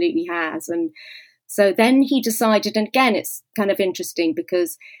absolutely has. And so then he decided, and again, it's kind of interesting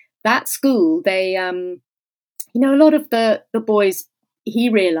because that school, they, a lot of the boys, he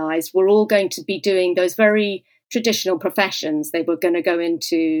realized, were all going to be doing those very traditional professions. They were going to go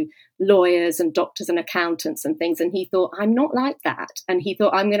into lawyers and doctors and accountants and things. And he thought, I'm not like that. And he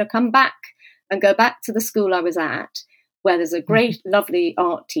thought, I'm going to come back and go back to the school I was at, where there's a great, lovely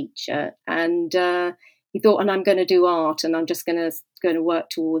art teacher. And he thought, and I'm going to do art, and I'm just going to work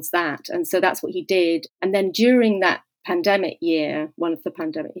towards that. And so that's what he did. And then during that pandemic year, one of the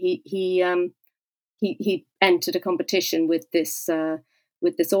pandemic, he entered a competition with this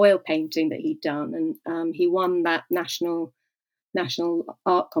oil painting that he'd done, and he won that national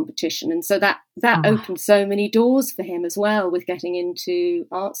art competition, and so that opened so many doors for him as well with getting into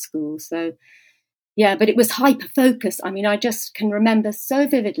art school. So yeah, but it was hyper focus. I mean, I just can remember so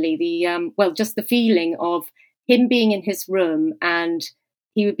vividly just the feeling of him being in his room, and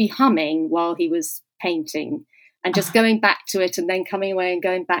he would be humming while he was painting, and just going back to it, and then coming away and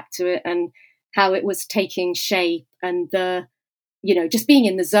going back to it, and how it was taking shape, and just being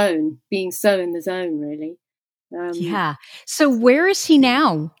in the zone, being so in the zone, really. Yeah. So where is he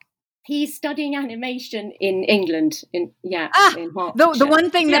now? He's studying animation in England. In Hertfordshire. The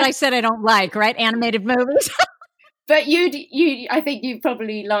one thing that I said I don't like, right? Animated movies. But I think you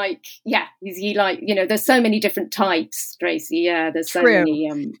probably like. Yeah, there's so many different types, Tracy. Yeah, there's so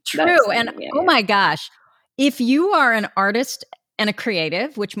many. True, and oh my gosh, if you are an artist and a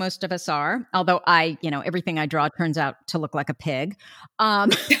creative, which most of us are, although everything I draw turns out to look like a pig.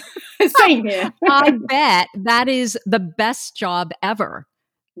 Same here. I bet that is the best job ever.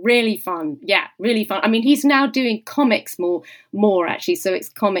 Really fun. Yeah, really fun. I mean, he's now doing comics more actually. So it's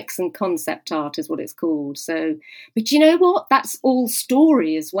comics and concept art is what it's called. So, but you know what? That's all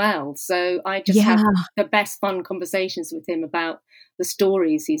story as well. So I just have the best fun conversations with him about the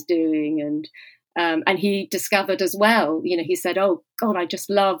stories he's doing, and he discovered as well, he said, oh God, I just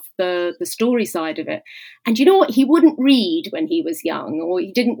love the story side of it. And you know what? He wouldn't read when he was young, or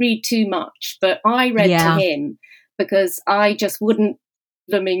he didn't read too much, but I read to him because I just wouldn't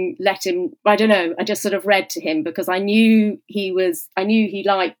let him, I don't know, I just sort of read to him because I knew he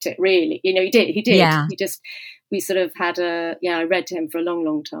liked it really. He did. Yeah. We sort of had I read to him for a long,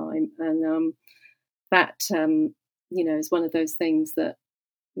 long time. And that, is one of those things that,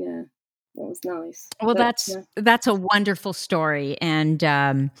 that was nice. Well, that's a wonderful story, and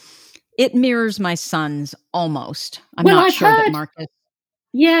it mirrors my son's almost. I'm not sure that Marcus.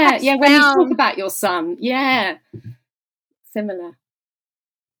 Yeah. When you talk about your son, similar.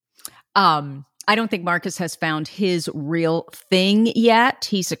 I don't think Marcus has found his real thing yet.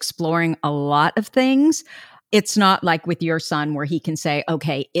 He's exploring a lot of things. It's not like with your son where he can say,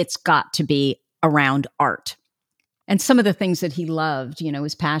 "Okay, it's got to be around art." And some of the things that he loved,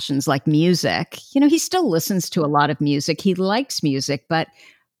 his passions like music, he still listens to a lot of music. He likes music, but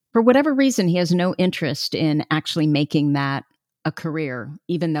for whatever reason, he has no interest in actually making that a career,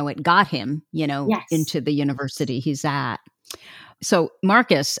 even though it got him, into the university he's at. So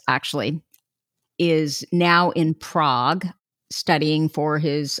Marcus actually is now in Prague studying for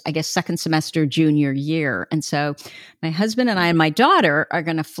his, I guess, second semester junior year. And so my husband and I and my daughter are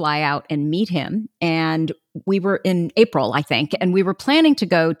going to fly out and meet him. And we were in April, I think, and we were planning to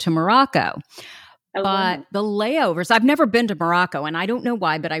go to Morocco. But the layovers, I've never been to Morocco, and I don't know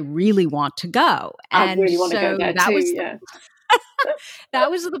why, but I really want to go. And I really want to go there too, that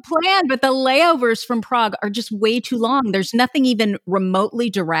was the plan, but the layovers from Prague are just way too long. There's nothing even remotely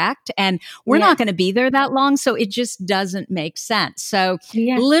direct, and we're not going to be there that long, so it just doesn't make sense. So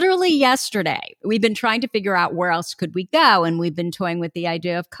literally yesterday, we've been trying to figure out where else could we go, and we've been toying with the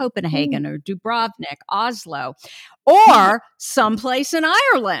idea of Copenhagen or Dubrovnik, Oslo, or someplace in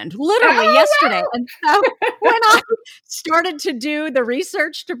Ireland, literally yesterday. And so when I started to do the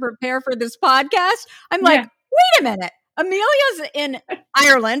research to prepare for this podcast, I'm like, wait a minute. Amelia's in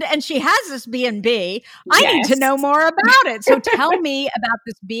Ireland and she has this B&B. I need to know more about it. So tell me about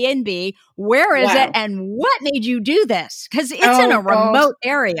this B&B. Where is it? And what made you do this? Because it's in a remote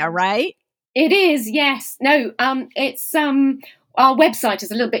area, right? It is, yes. No, it's our website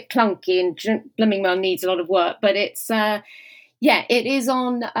is a little bit clunky and blooming well needs a lot of work, but it's it is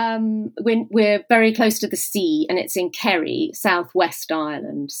on we're very close to the sea, and it's in Kerry, southwest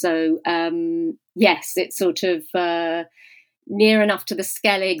Ireland. So yes, it's sort of near enough to the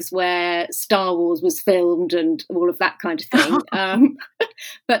Skelligs where Star Wars was filmed and all of that kind of thing.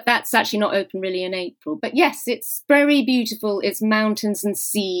 But that's actually not open really in April. But yes, it's very beautiful. It's mountains and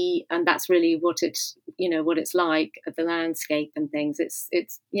sea, and that's really what it's like, the landscape and things.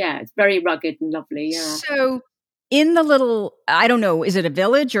 It's very rugged and lovely. Yeah. So in the little, I don't know, is it a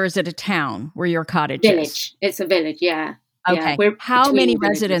village or is it a town where your cottage is? It's a village, yeah. Okay. Yeah, how many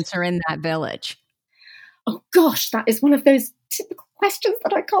residents are in that village? Oh gosh, that is one of those typical questions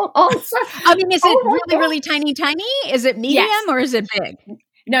that I can't answer. I mean, is it really tiny? Is it medium or is it big?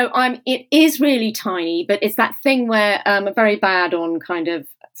 No, it is really tiny, but it's that thing where I'm very bad on kind of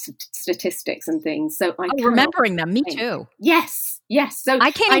statistics and things. So remembering them, me too. Yes. So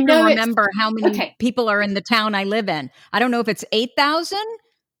I can't even remember how many people are in the town I live in. I don't know if it's 8,000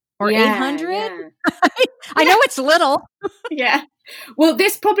 or Yeah, 800? yeah. I know it's little. Yeah. Well,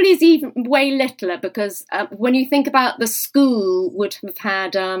 this probably is even way littler because when you think about the school would have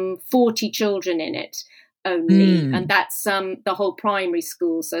had 40 children in it only. And that's the whole primary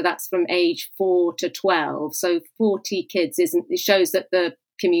school. So that's from age 4 to 12. So 40 kids it shows that the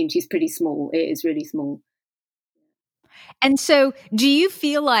community is pretty small. It is really small. And so do you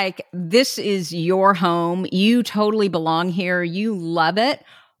feel like this is your home? You totally belong here. You love it.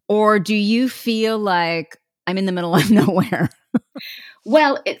 Or do you feel like I'm in the middle of nowhere?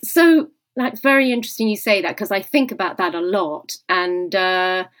 Well, it's so very interesting you say that because I think about that a lot. And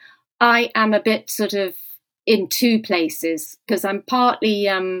I am a bit sort of in two places because I'm partly,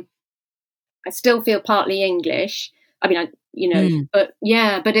 I still feel partly English. I mean, but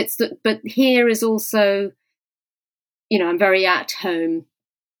here is also, I'm very at home.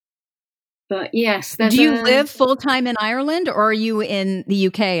 But yes. Do you live full time in Ireland or are you in the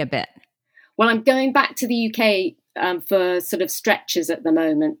UK a bit? Well, I'm going back to the UK for sort of stretches at the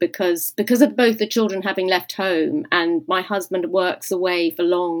moment because of both the children having left home and my husband works away for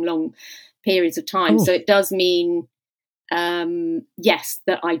long periods of time. So it does mean, yes,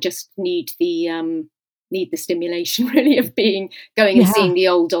 that I just need the stimulation really of going and seeing the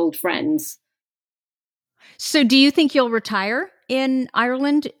old friends. So do you think you'll retire in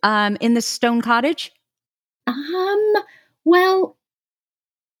Ireland, in the stone cottage? Well,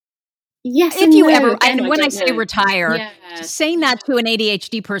 yes. If you ever, and when I say retire, saying that to an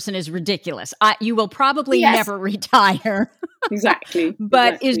ADHD person is ridiculous. You will probably never retire. Exactly.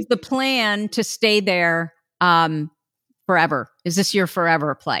 But is the plan to stay there forever? Is this your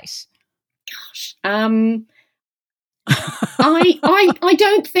forever place? Gosh. I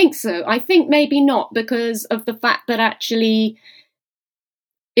don't think so. I think maybe not because of the fact that actually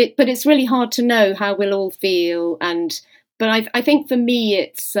but it's really hard to know how we'll all feel. But I think for me,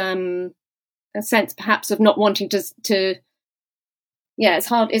 it's a sense perhaps of not wanting to it's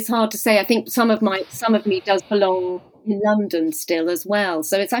hard to say. I think some of me does belong in London still as well.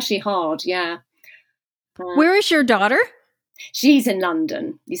 So it's actually hard. Yeah. Where is your daughter? She's in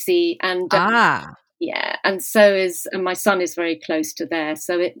London, you see. And yeah. And and my son is very close to there.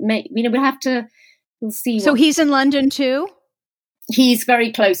 So it may, we'll see. So he's in London too? He's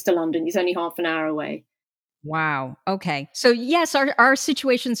very close to London. He's only half an hour away. Wow. Okay. So yes, our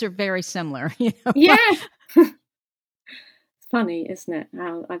situations are very similar. Yeah. It's funny, isn't it?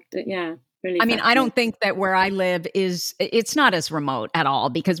 Really. I mean, I don't think that where I live it's not as remote at all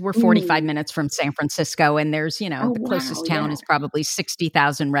because we're 45 minutes from San Francisco and there's, the closest town is probably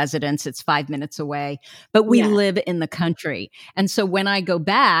 60,000 residents. It's 5 minutes away, but we live in the country. And so when I go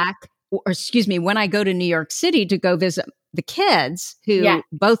when I go to New York City to go visit the kids who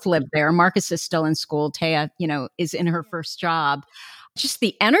both live there, Marcus is still in school. Taya, is in her first job, just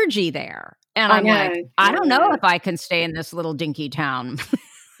the energy there. And I'm like, I don't know if I can stay in this little dinky town.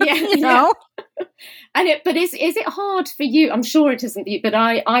 Yeah. But is it hard for you? I'm sure it isn't for you, but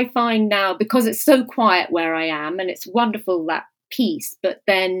I find now because it's so quiet where I am and it's wonderful, that peace. But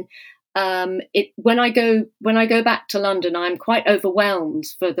then when I go back to London, I'm quite overwhelmed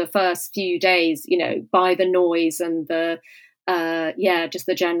for the first few days, by the noise and the just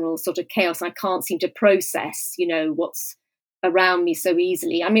the general sort of chaos. I can't seem to process, what's around me so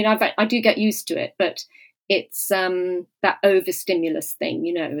easily. I mean, I do get used to it, but it's that overstimulus thing,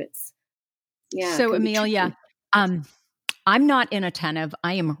 it's So Amelia, I'm not inattentive.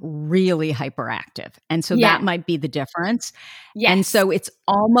 I am really hyperactive. And so that might be the difference. Yes. And so it's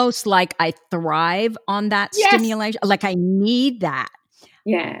almost like I thrive on that stimulation. Like I need that.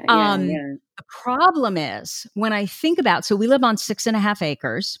 Yeah. The problem is when I think about, so we live on 6.5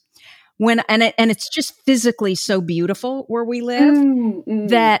 acres and it's just physically so beautiful where we live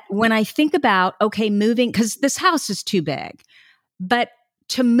that when I think about, okay, moving, because this house is too big, but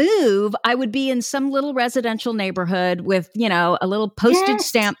to move, I would be in some little residential neighborhood with, a little postage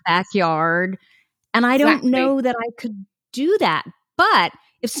stamp backyard. And I don't know that I could do that. But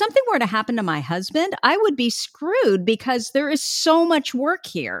if something were to happen to my husband, I would be screwed because there is so much work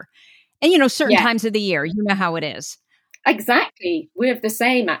here. And, certain times of the year, you know how it is. Exactly. We're the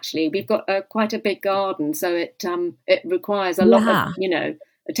same, actually. We've got quite a big garden. So it requires a lot of,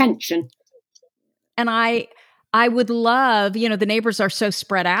 attention. And I would love, the neighbors are so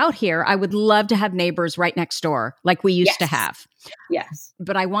spread out here. I would love to have neighbors right next door like we used to have. Yes.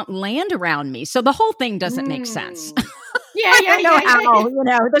 But I want land around me. So the whole thing doesn't make sense. Yeah. I don't know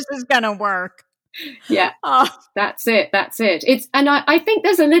how, this is going to work. Yeah. Oh, That's it. And I think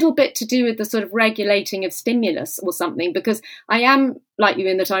there's a little bit to do with the sort of regulating of stimulus or something, because I am like you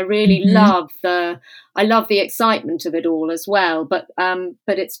in that I really love the excitement of it all as well. But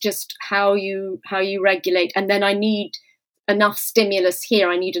it's just how you regulate. And then I need enough stimulus here.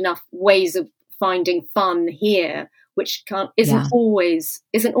 I need enough ways of finding fun here, which isn't always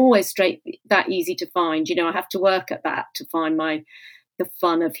straight that easy to find. I have to work at that to find the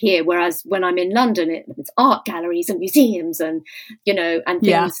fun of here. Whereas when I'm in London, it's art galleries and museums and, and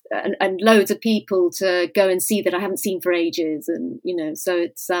things and loads of people to go and see that I haven't seen for ages. And, so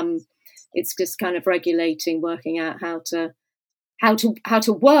it's just kind of working out how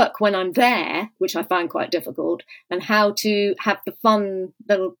to work when I'm there, which I find quite difficult, and how to have the fun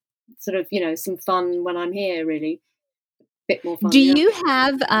little sort of, some fun when I'm here, really. A bit more fun. Do you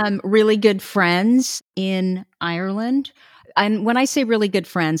have really good friends in Ireland? And when I say really good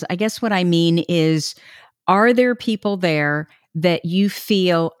friends, I guess what I mean is, are there people there that you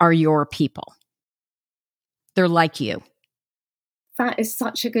feel are your people? They're like you. That is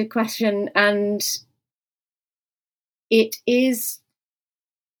such a good question. And it is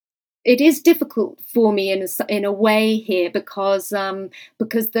difficult for me in a way here, because the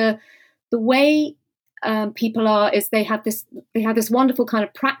way people are is they have this wonderful kind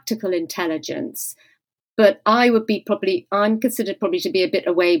of practical intelligence. But I'm considered probably to be a bit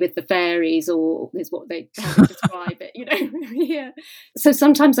away with the fairies, or is what they describe it, Yeah. So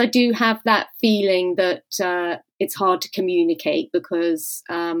sometimes I do have that feeling that it's hard to communicate because,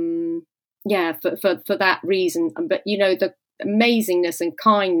 for that reason. But the amazingness and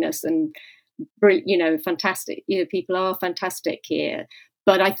kindness and fantastic. People are fantastic here.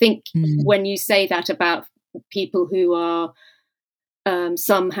 But I think when you say that about people who are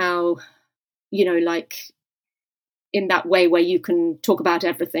somehow, like in that way where you can talk about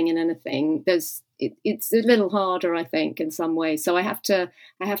everything and anything, it's a little harder, I think, in some ways. So I have to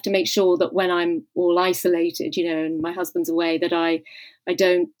make sure that when I'm all isolated, and my husband's away, that I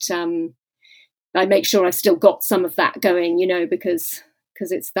don't, I make sure I've still got some of that going, because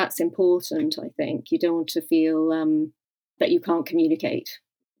that's important. I think you don't want to feel that you can't communicate.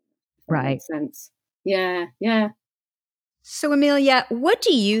 Right. That makes sense. Yeah. So, Amelia, what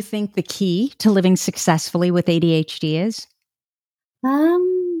do you think the key to living successfully with ADHD is? I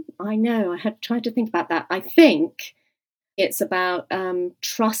know. I had tried to think about that. I think it's about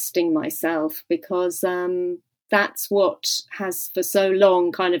trusting myself, because that's what has for so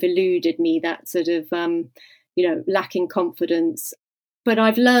long kind of eluded me, that sort of, lacking confidence. But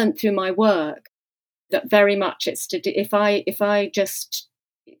I've learned through my work that very much it's to do, if I just...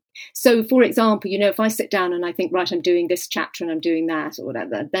 So, for example, if I sit down and I think, right, I'm doing this chapter and I'm doing that or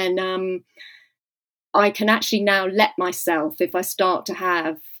whatever, then I can actually now let myself, if I start to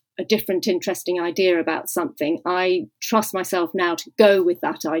have a different, interesting idea about something, I trust myself now to go with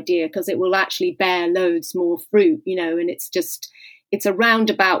that idea, because it will actually bear loads more fruit, and it's a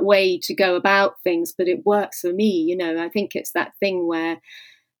roundabout way to go about things, but it works for me, I think it's that thing where,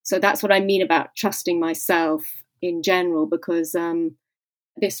 so that's what I mean about trusting myself in general, because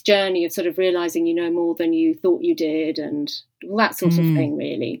this journey of sort of realizing you know more than you thought you did, and all that sort of thing,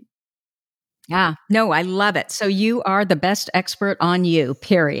 really. Yeah, no, I love it. So you are the best expert on you,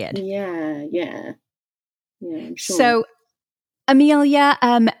 period. Yeah, I'm sure. So, Amelia,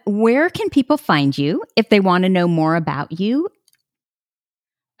 where can people find you if they want to know more about you?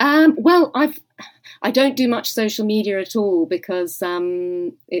 Well, I don't do much social media at all, because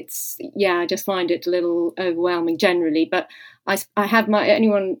I just find it a little overwhelming generally. But I have my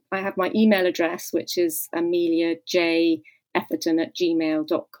email address, which is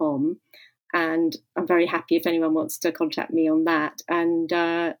ameliaj.etherton@gmail.com. And I'm very happy if anyone wants to contact me on that. And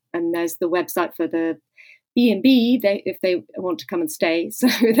there's the website for the B&B, if they want to come and stay. So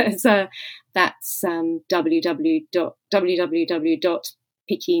that's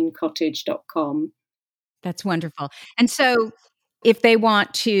www.pekingcottage.com. That's wonderful. And so if they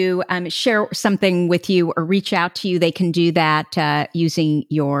want to share something with you or reach out to you, they can do that using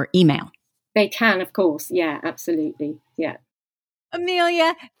your email. They can, of course. Yeah, absolutely. Yeah.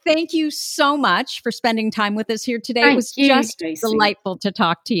 Amelia, thank you so much for spending time with us here today. Thank it was you, just Tracy. delightful to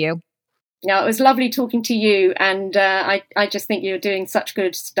talk to you. No, it was lovely talking to you. And I just think you're doing such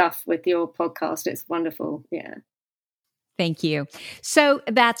good stuff with your podcast. It's wonderful. Yeah. Thank you. So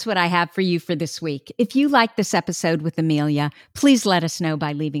that's what I have for you for this week. If you like this episode with Amelia, please let us know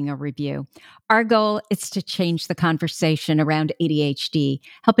by leaving a review. Our goal is to change the conversation around ADHD,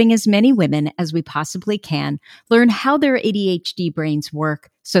 helping as many women as we possibly can learn how their ADHD brains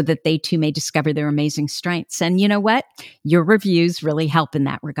work so that they too may discover their amazing strengths. And you know what? Your reviews really help in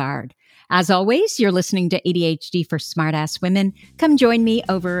that regard. As always, you're listening to ADHD for Smartass Women. Come join me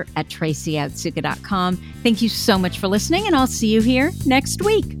over at tracyoutsuka.com. Thank you so much for listening, and I'll see you here next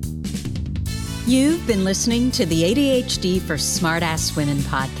week. You've been listening to the ADHD for Smartass Women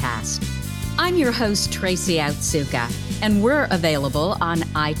podcast. I'm your host, Tracy Outsuka, and we're available on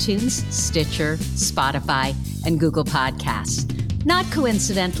iTunes, Stitcher, Spotify, and Google Podcasts. Not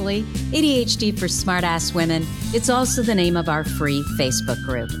coincidentally, ADHD for Smartass Women, it's also the name of our free Facebook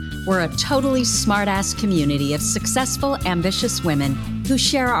group. We're a totally smartass community of successful, ambitious women who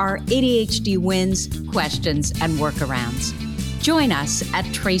share our ADHD wins, questions, and workarounds. Join us at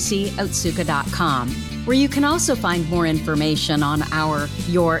tracyoutsuka.com, where you can also find more information on our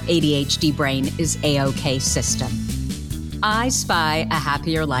Your ADHD Brain is A-OK system. I spy a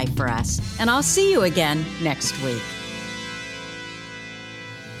happier life for us, and I'll see you again next week.